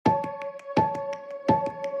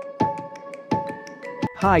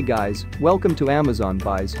Hi guys, welcome to Amazon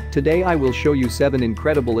Buys. Today I will show you 7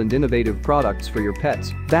 incredible and innovative products for your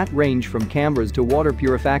pets that range from cameras to water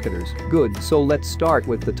purificators. Good, so let's start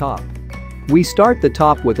with the top. We start the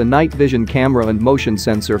top with a night vision camera and motion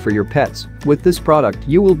sensor for your pets. With this product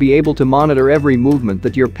you will be able to monitor every movement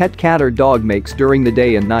that your pet cat or dog makes during the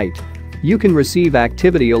day and night. You can receive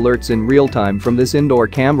activity alerts in real time from this indoor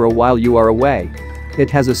camera while you are away. It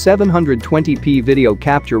has a 720p video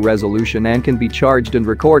capture resolution and can be charged and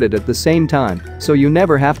recorded at the same time, so you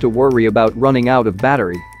never have to worry about running out of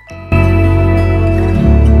battery.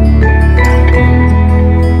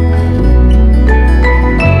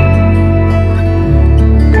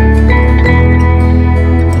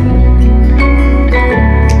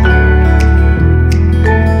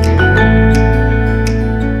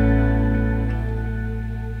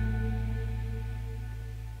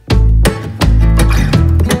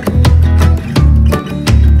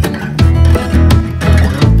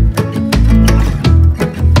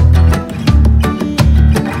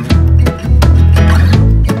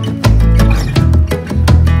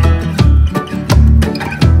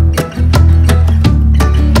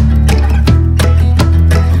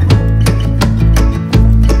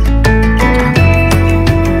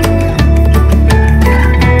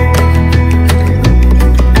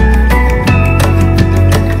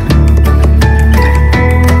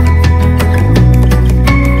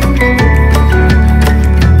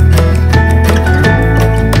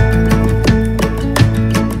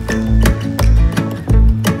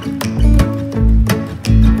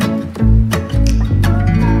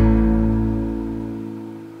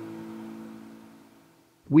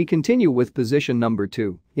 We continue with position number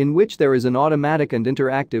 2, in which there is an automatic and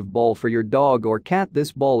interactive ball for your dog or cat.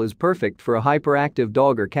 This ball is perfect for a hyperactive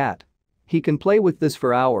dog or cat. He can play with this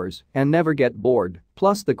for hours and never get bored,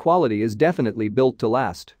 plus the quality is definitely built to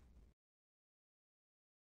last.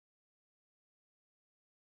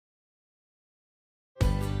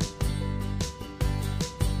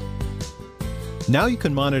 Now you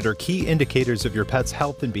can monitor key indicators of your pet's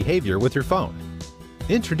health and behavior with your phone.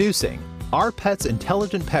 Introducing Our Pets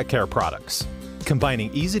Intelligent Pet Care Products,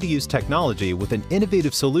 combining easy-to-use technology with an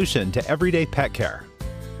innovative solution to everyday pet care.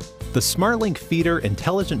 The SmartLink Feeder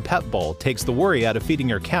Intelligent Pet Bowl takes the worry out of feeding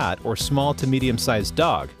your cat or small to medium-sized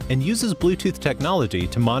dog and uses Bluetooth technology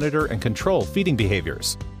to monitor and control feeding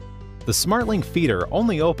behaviors. The SmartLink Feeder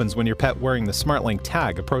only opens when your pet wearing the SmartLink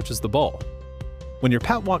tag approaches the bowl. When your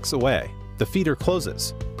pet walks away, the feeder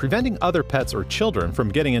closes, preventing other pets or children from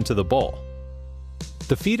getting into the bowl.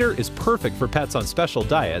 The feeder is perfect for pets on special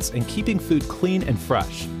diets and keeping food clean and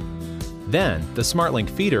fresh. Then, the SmartLink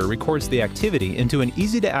feeder records the activity into an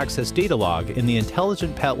easy-to-access data log in the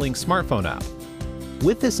Intelligent Pet Link smartphone app.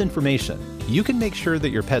 With this information, you can make sure that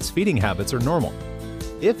your pet's feeding habits are normal.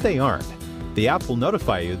 If they aren't, the app will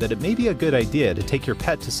notify you that it may be a good idea to take your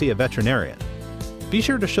pet to see a veterinarian. Be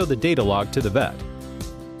sure to show the data log to the vet.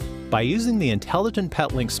 By using the Intelligent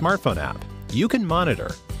Pet Link smartphone app, you can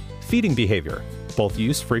monitor feeding behavior, both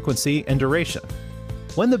use frequency and duration,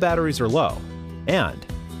 when the batteries are low, and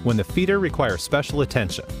when the feeder requires special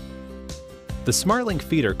attention. The SmartLink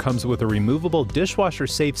feeder comes with a removable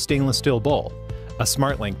dishwasher-safe stainless steel bowl, a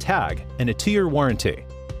SmartLink tag, and a 2-year warranty.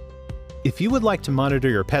 If you would like to monitor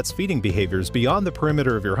your pet's feeding behaviors beyond the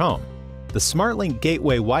perimeter of your home, the SmartLink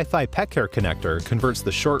Gateway Wi-Fi Pet Care connector converts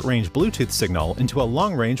the short-range Bluetooth signal into a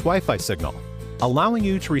long-range Wi-Fi signal, allowing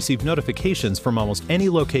you to receive notifications from almost any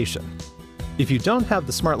location. If you don't have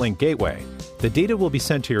the SmartLink Gateway, the data will be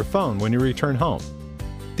sent to your phone when you return home.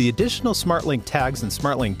 The additional SmartLink tags and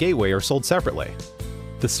SmartLink Gateway are sold separately.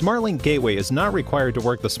 The SmartLink Gateway is not required to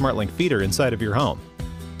work the SmartLink feeder inside of your home.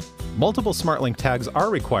 Multiple SmartLink tags are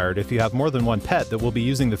required if you have more than one pet that will be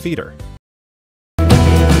using the feeder.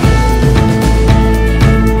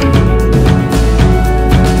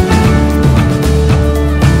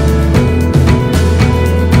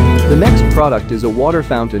 The next product is a water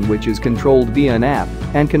fountain which is controlled via an app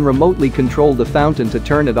and can remotely control the fountain to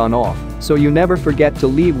turn it on/off, so you never forget to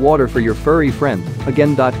leave water for your furry friend.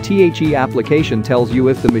 Again, The application tells you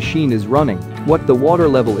if the machine is running, what the water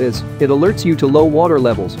level is, it alerts you to low water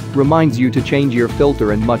levels, reminds you to change your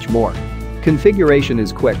filter and much more. Configuration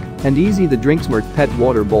is quick and easy. The DrinkSmart Pet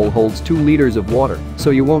Water Bowl holds 2 liters of water, so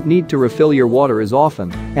you won't need to refill your water as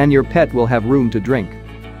often, and your pet will have room to drink.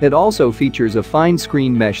 It also features a fine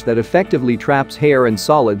screen mesh that effectively traps hair and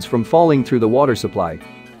solids from falling through the water supply.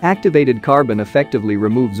 Activated carbon effectively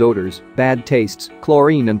removes odors, bad tastes,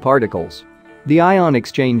 chlorine and particles. The ion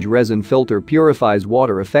exchange resin filter purifies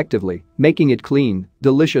water effectively, making it clean,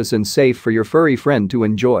 delicious and safe for your furry friend to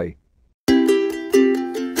enjoy.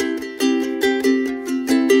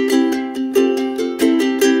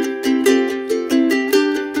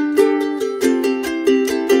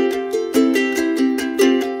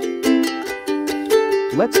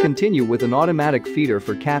 continue with an automatic feeder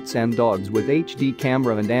for cats and dogs with HD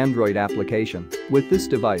camera and Android application. With this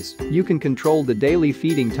device, you can control the daily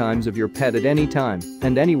feeding times of your pet at any time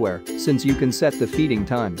and anywhere, since you can set the feeding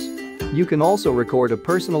times. You can also record a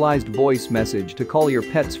personalized voice message to call your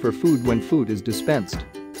pets for food when food is dispensed.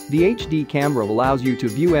 The HD camera allows you to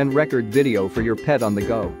view and record video for your pet on the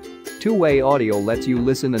go. Two-way audio lets you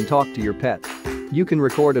listen and talk to your pet. You can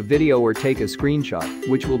record a video or take a screenshot,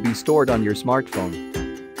 which will be stored on your smartphone.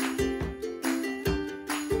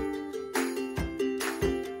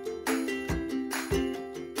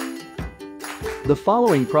 The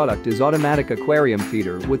following product is automatic aquarium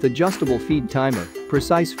feeder with adjustable feed timer,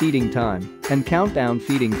 precise feeding time, and countdown.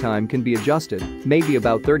 Feeding time can be adjusted, maybe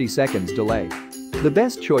about 30 seconds delay. The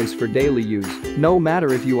best choice for daily use, no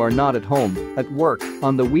matter if you are not at home, at work,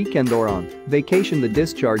 on the weekend or on vacation. The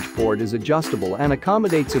discharge port is adjustable and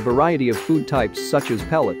accommodates a variety of food types such as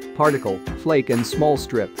pellet, particle, flake and small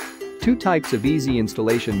strip. Two types of easy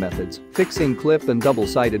installation methods, fixing clip and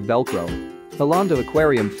double-sided Velcro. Alonda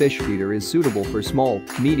Aquarium Fish Feeder is suitable for small,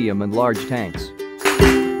 medium and large tanks.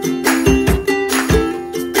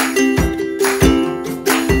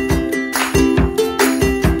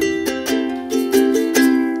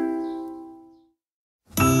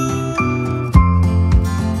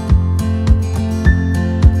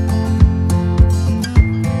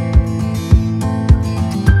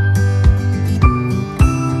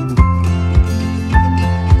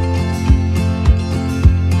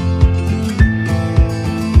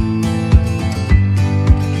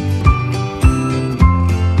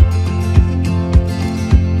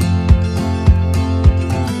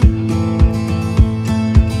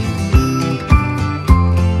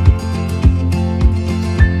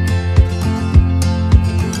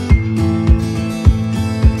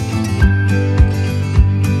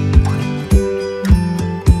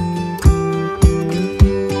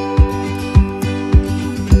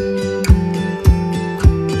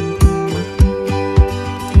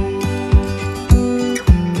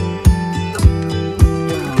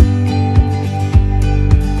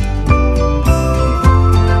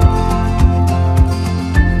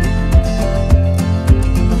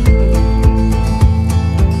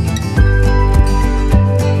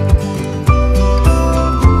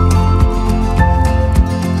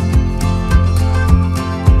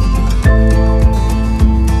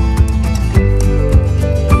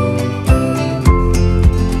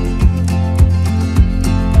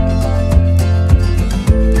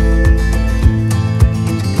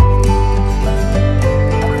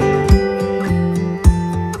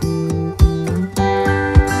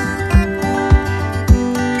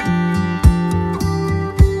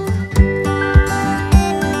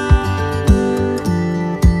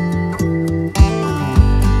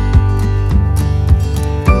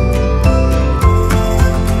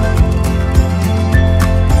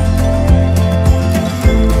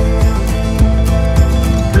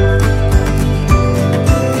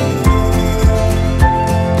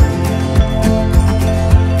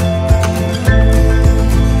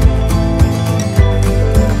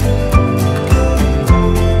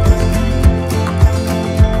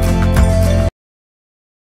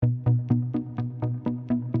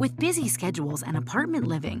 With busy schedules and apartment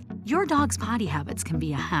living, your dog's potty habits can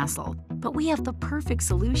be a hassle, but we have the perfect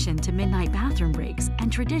solution to midnight bathroom breaks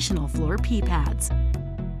and traditional floor pee pads.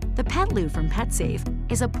 The PetLoo from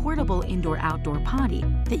PetSafe is a portable indoor-outdoor potty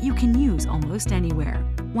that you can use almost anywhere.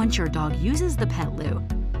 Once your dog uses the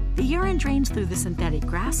PetLoo, the urine drains through the synthetic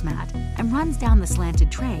grass mat and runs down the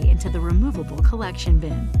slanted tray into the removable collection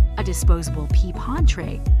bin. A disposable pee pod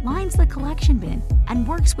tray lines the collection bin and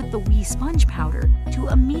works with the wee sponge powder to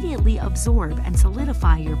immediately absorb and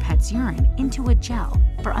solidify your pet's urine into a gel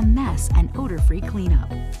for a mess and odor-free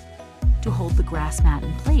cleanup. To hold the grass mat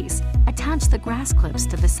in place, attach the grass clips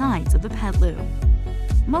to the sides of the PetLoo.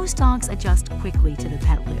 Most dogs adjust quickly to the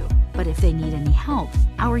PetLoo, but if they need any help,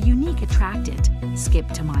 our unique attractant, Skip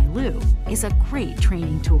to My Loo, is a great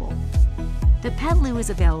training tool. The PetLoo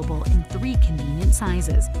is available in 3 convenient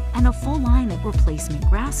sizes, and a full line of replacement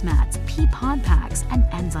grass mats, pee pod packs, and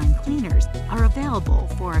enzyme cleaners are available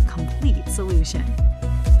for a complete solution.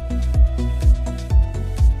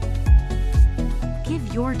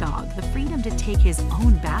 Give your dog the freedom to take his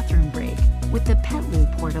own bathroom break with the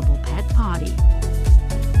PetLoo Portable Pet Potty.